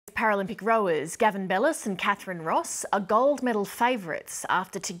Paralympic rowers Gavin Bellis and Kathryn Ross are gold medal favourites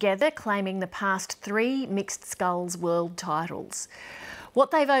after together claiming the past 3 mixed sculls world titles.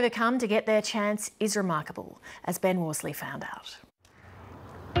 What they've overcome to get their chance is remarkable, as Ben Worsley found out.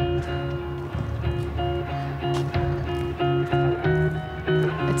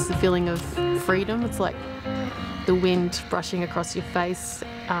 It's the feeling of freedom. It's like the wind brushing across your face,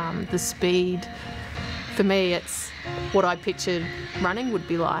 the speed. For me, it's what I pictured running would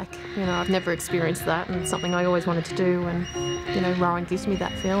be like. You know, I've never experienced that, and it's something I always wanted to do, and, you know, rowing gives me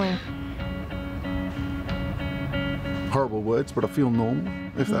that feeling. Horrible words, but I feel normal,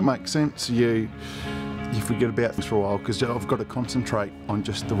 if that makes sense. You forget about this for a while because I've got to concentrate on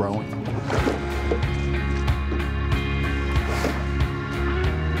just the rowing.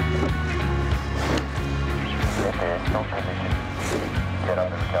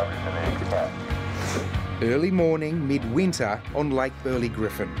 Early morning, midwinter on Lake Burley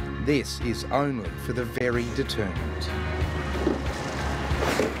Griffin. This is only for the very determined.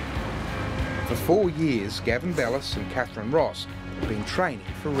 For 4 years, Gavin Bellis and Kathryn Ross have been training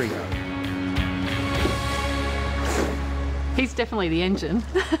for Rio. He's definitely the engine.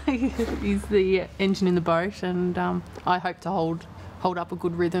 He's the engine in the boat, and I hope to hold up a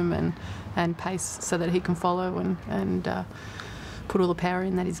good rhythm and pace so that he can follow and put all the power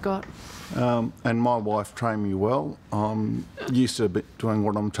in that he's got. And my wife trained me well. I'm used to doing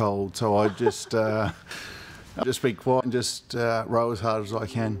what I'm told, so I just be quiet and just row as hard as I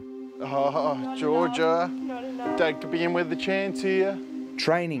can. Oh, Georgia, Dad could be in with a chance here.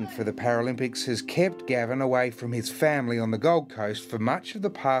 Training for the Paralympics has kept Gavin away from his family on the Gold Coast for much of the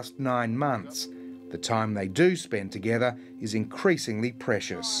past 9 months. The time they do spend together is increasingly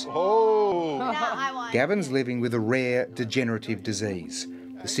precious. Oh! Gavin's living with a rare degenerative disease.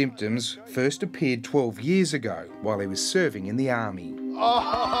 The symptoms first appeared 12 years ago while he was serving in the army.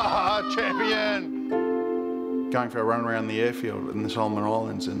 Oh, champion! Going for a run around the airfield in the Solomon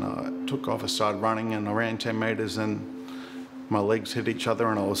Islands, and I took off, I started running, and I ran 10 metres and my legs hit each other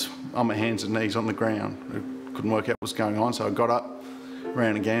and I was on my hands and knees on the ground. I couldn't work out what was going on, so I got up,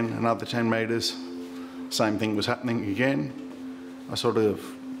 ran again, another 10 metres. Same thing was happening again. I sort of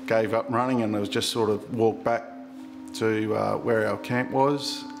gave up running and I was just sort of walked back to where our camp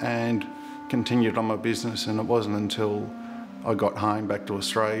was and continued on my business, and it wasn't until I got home back to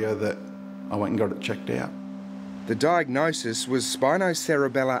Australia that I went and got it checked out. The diagnosis was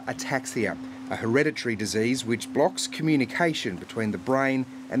spinocereballar ataxia, a hereditary disease which blocks communication between the brain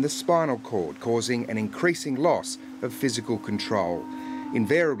and the spinal cord, causing an increasing loss of physical control.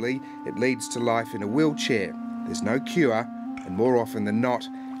 Invariably, it leads to life in a wheelchair. There's no cure, and more often than not,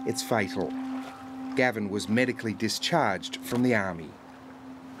 it's fatal. Gavin was medically discharged from the army.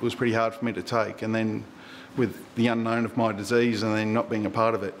 It was pretty hard for me to take, and then with the unknown of my disease and then not being a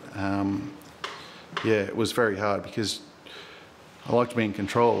part of it, yeah, it was very hard because I like to be in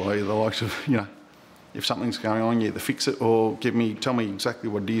control. I either like to, you know, if something's going on, you either fix it or tell me exactly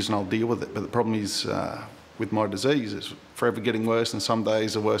what it is and I'll deal with it. But the problem is with my disease, it's forever getting worse, and some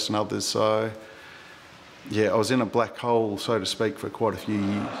days are worse than others. So, yeah, I was in a black hole, so to speak, for quite a few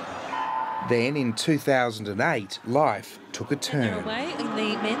years. Then, in 2008, life took a turn. Away in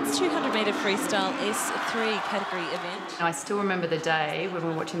the men's 200-metre freestyle S3 category event. I still remember the day when we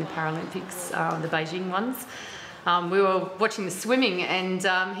were watching the Paralympics, the Beijing ones. We were watching the swimming, and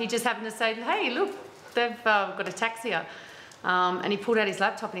he just happened to say, "Hey, look, they've got ataxia." And he pulled out his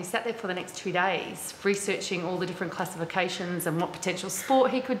laptop and he sat there for the next 2 days researching all the different classifications and what potential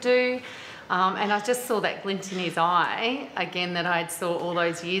sport he could do. And I just saw that glint in his eye again that I saw all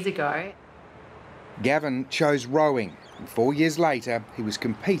those years ago. Gavin chose rowing, and 4 years later he was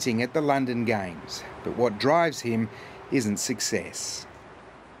competing at the London Games. But what drives him isn't success.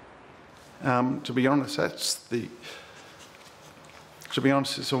 To be honest, it's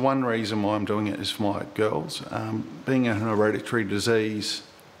the one reason why I'm doing it is for my girls. Being a hereditary disease,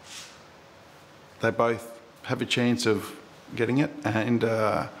 they both have a chance of getting it, and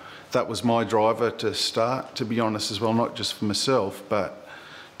that was my driver to start, to be honest as well, not just for myself, but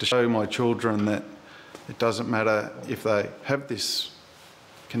to show my children that it doesn't matter if they have this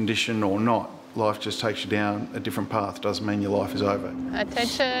condition or not. Life just takes you down a different path. Doesn't mean your life is over.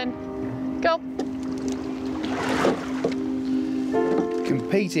 Attention, go.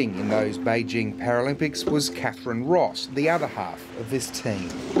 Competing in those Beijing Paralympics was Kathryn Ross, the other half of this team.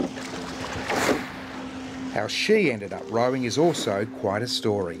 How she ended up rowing is also quite a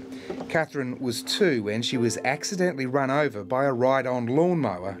story. Kathryn was 2 when she was accidentally run over by a ride-on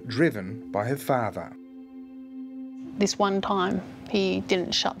lawnmower driven by her father. This one time, he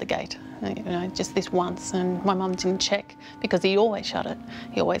didn't shut the gate, you know, just this once, and my mum didn't check because he always shut it,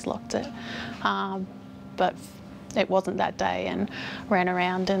 he always locked it. But it wasn't that day, and ran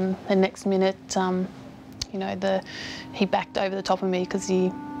around, and the next minute, you know, he backed over the top of me because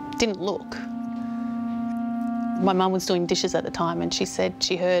he didn't look. My mum was doing dishes at the time, and she said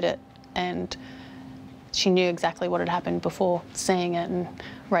she heard it and she knew exactly what had happened before seeing it, and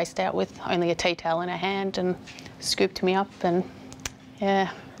raced out with only a tea towel in her hand and scooped me up, and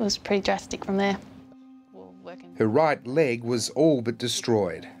yeah, it was pretty drastic from there. Her right leg was all but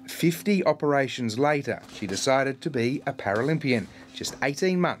destroyed. 50 operations later, she decided to be a Paralympian, just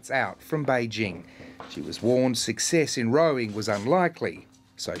 18 months out from Beijing. She was warned success in rowing was unlikely,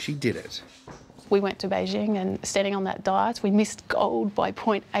 so she did it. We went to Beijing, and standing on that diet, we missed gold by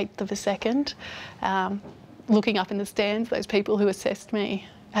 0.8 of a second. Looking up in the stands, those people who assessed me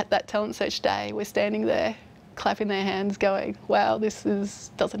at that talent search day were standing there, clapping their hands, going, wow, this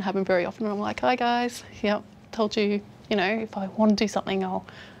doesn't happen very often. And I'm like, hi guys, yep, told you, you know, if I want to do something,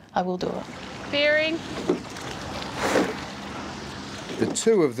 I will do it. Bearing. The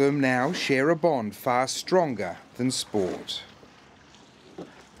two of them now share a bond far stronger than sport.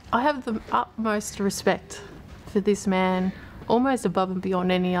 I have the utmost respect for this man, almost above and beyond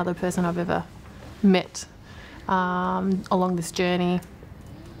any other person I've ever met along this journey.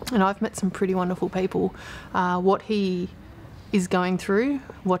 And I've met some pretty wonderful people. What he is going through,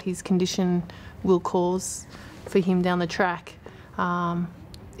 what his condition will cause for him down the track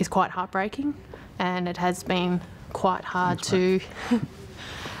is quite heartbreaking, and it has been quite hard to...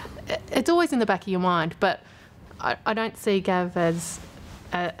 It's always in the back of your mind, but I don't see Gav as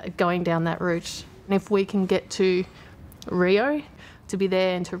going down that route. And if we can get to Rio, to be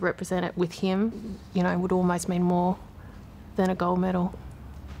there and to represent it with him, you know, would almost mean more than a gold medal.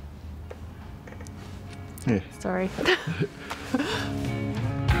 Yeah. Sorry.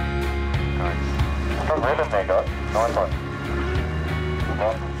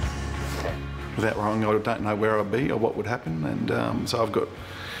 Without rowing, I don't know where I'd be or what would happen, and so I've got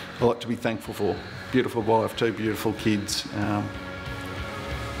a lot to be thankful for. Beautiful wife, two beautiful kids,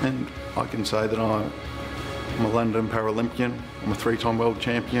 and I can say that I'm a London Paralympian, I'm a 3-time world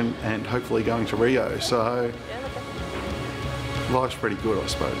champion, and hopefully going to Rio, so life's pretty good, I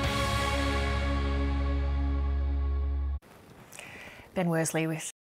suppose. Ben Worsley with